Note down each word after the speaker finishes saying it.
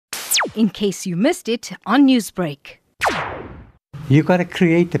in case you missed it on Newsbreak. You got to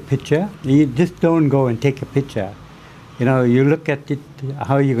create a picture. You just don't go and take a picture. You look at it,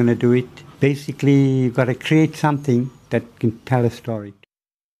 how you're going to do it. Basically, you got to create something that can tell a story.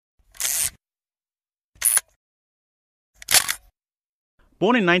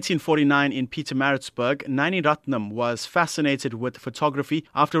 Born in 1949 in Pietermaritzburg, Niney Ruthnam was fascinated with photography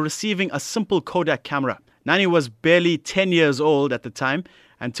after receiving a simple Kodak camera. Niney was barely 10 years old at the time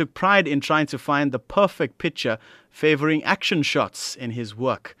and took pride in trying to find the perfect picture, favoring action shots in his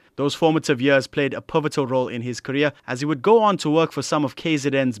work. Those formative years played a pivotal role in his career as he would go on to work for some of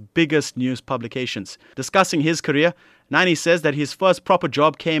KZN's biggest news publications. Discussing his career, Niney says that his first proper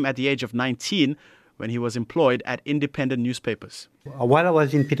job came at the age of 19 when he was employed at independent newspapers. While I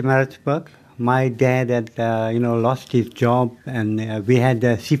was in Pietermaritzburg, my dad had, lost his job, and we had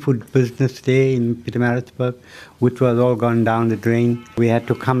a seafood business there in Pietermaritzburg, which was all gone down the drain. We had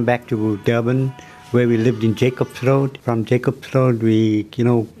to come back to Durban, where we lived in Jacobs Road. From Jacobs Road, we,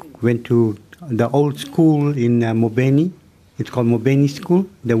 went to the old school in Mobeni. It's called Mobeni School,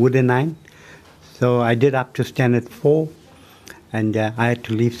 the Wooden Nine. So I did up to Standard 4, and I had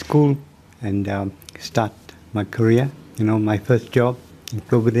to leave school and start my career, my first job in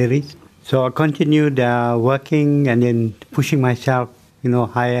Cloverberries. So I continued working and then pushing myself,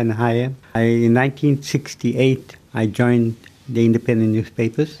 higher and higher. In 1968, I joined the independent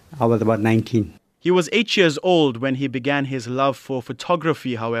newspapers. I was about 19. He was 8 years old when he began his love for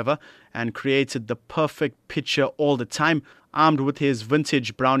photography, however, and created the perfect picture all the time. Armed with his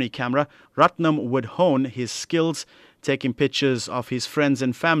vintage Brownie camera, Ruthnam would hone his skills, taking pictures of his friends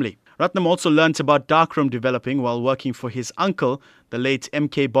and family. Ruthnam also learnt about darkroom developing while working for his uncle, the late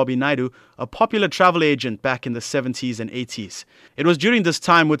M.K. Bobby Naidu, a popular travel agent back in the 70s and 80s. It was during this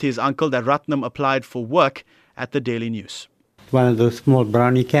time with his uncle that Ruthnam applied for work at the Daily News. One of those small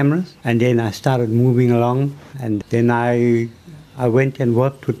Brownie cameras, and then I started moving along, and then I went and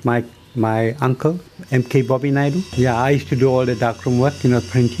worked with my uncle, M.K. Bobby Naidu. Yeah, I used to do all the darkroom work,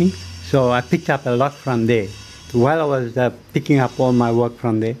 printing. So I picked up a lot from there. While I was picking up all my work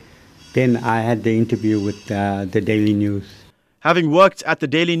from there, then I had the interview with the Daily News. Having worked at the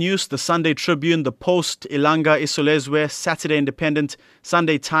Daily News, the Sunday Tribune, the Post, Ilanga Isolezwe, Saturday Independent,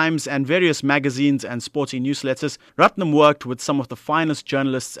 Sunday Times and various magazines and sporting newsletters, Ruthnam worked with some of the finest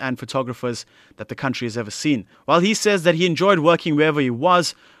journalists and photographers that the country has ever seen. While he says that he enjoyed working wherever he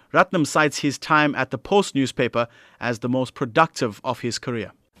was, Ruthnam cites his time at the Post newspaper as the most productive of his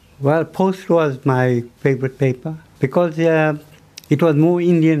career. Well, Post was my favorite paper because it was more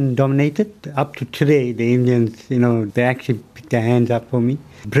Indian dominated. Up to today, the Indians, they actually picked their hands up for me.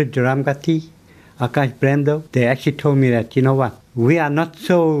 Brit Ramgati, Akash Bremdo, they actually told me that, we are not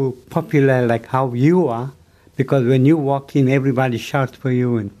so popular like how you are, because when you walk in, everybody shouts for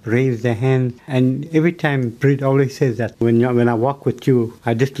you and raises their hand. And every time, Brit always says that when I walk with you,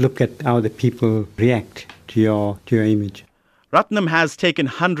 I just look at how the people react to your image. Ruthnam has taken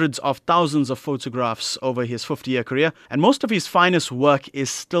hundreds of thousands of photographs over his 50-year career, and most of his finest work is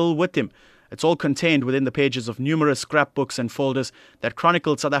still with him. It's all contained within the pages of numerous scrapbooks and folders that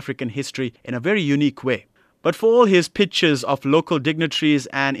chronicle South African history in a very unique way. But for all his pictures of local dignitaries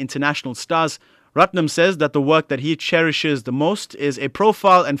and international stars, Ruthnam says that the work that he cherishes the most is a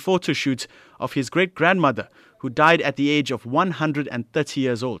profile and photo shoot of his great-grandmother, who died at the age of 130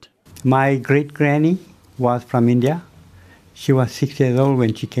 years old. My great-granny was from India. She was 6 years old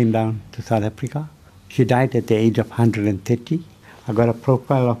when she came down to South Africa. She died at the age of 130. I got a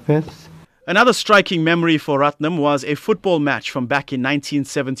profile of hers. Another striking memory for Ruthnam was a football match from back in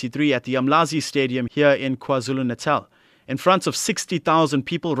 1973 at the Umlazi Stadium here in KwaZulu-Natal. In front of 60,000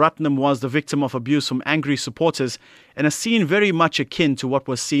 people, Ruthnam was the victim of abuse from angry supporters in a scene very much akin to what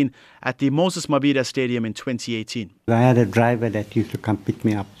was seen at the Moses Mabhida Stadium in 2018. I had a driver that used to come pick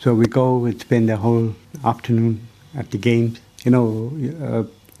me up. So we go and spend the whole afternoon at the games.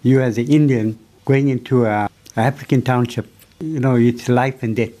 You as an Indian going into an African township, it's life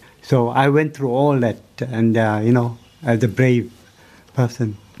and death. So I went through all that and, as a brave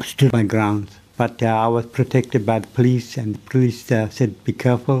person, stood my grounds. But I was protected by the police, and the police said, be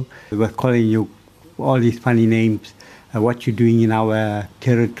careful. They were calling you all these funny names, what you're doing in our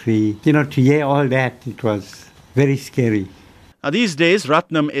territory. To hear all that, it was very scary. Now, these days,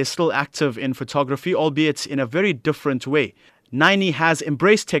 Ruthnam is still active in photography, albeit in a very different way. Niney has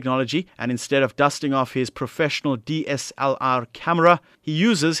embraced technology, and instead of dusting off his professional DSLR camera, he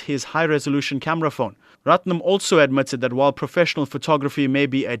uses his high-resolution camera phone. Ruthnam also admitted that while professional photography may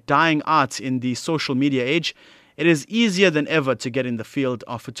be a dying art in the social media age, it is easier than ever to get in the field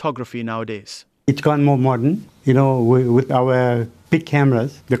of photography nowadays. It's gone more modern, with our big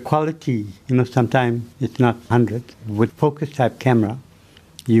cameras. The quality, sometimes it's not 100. With focus type camera,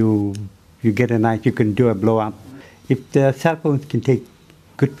 you get you can do a blow up. If the cell phones can take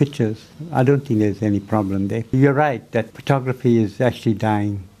good pictures, I don't think there's any problem there. You're right that photography is actually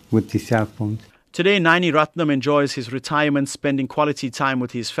dying with the cell phones. Today, Niney Ruthnam enjoys his retirement, spending quality time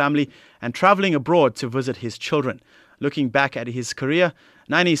with his family and traveling abroad to visit his children. Looking back at his career,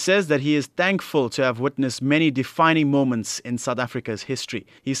 Niney says that he is thankful to have witnessed many defining moments in South Africa's history.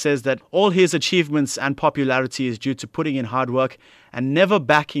 He says that all his achievements and popularity is due to putting in hard work and never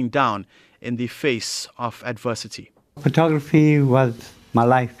backing down in the face of adversity. Photography was my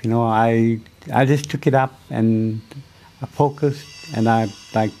life, I just took it up and I focused and I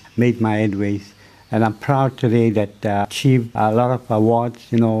made my headways. And I'm proud today that I achieved a lot of awards.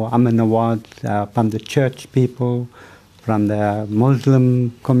 I'm in awards from the church people, from the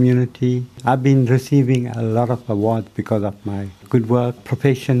Muslim community. I've been receiving a lot of awards because of my good work,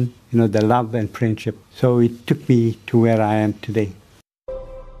 profession, the love and friendship. So it took me to where I am today.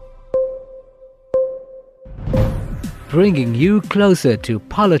 Bringing you closer to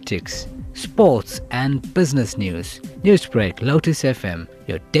politics, sports and business news. Newsbreak Lotus FM,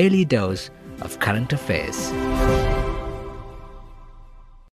 your daily dose of current affairs.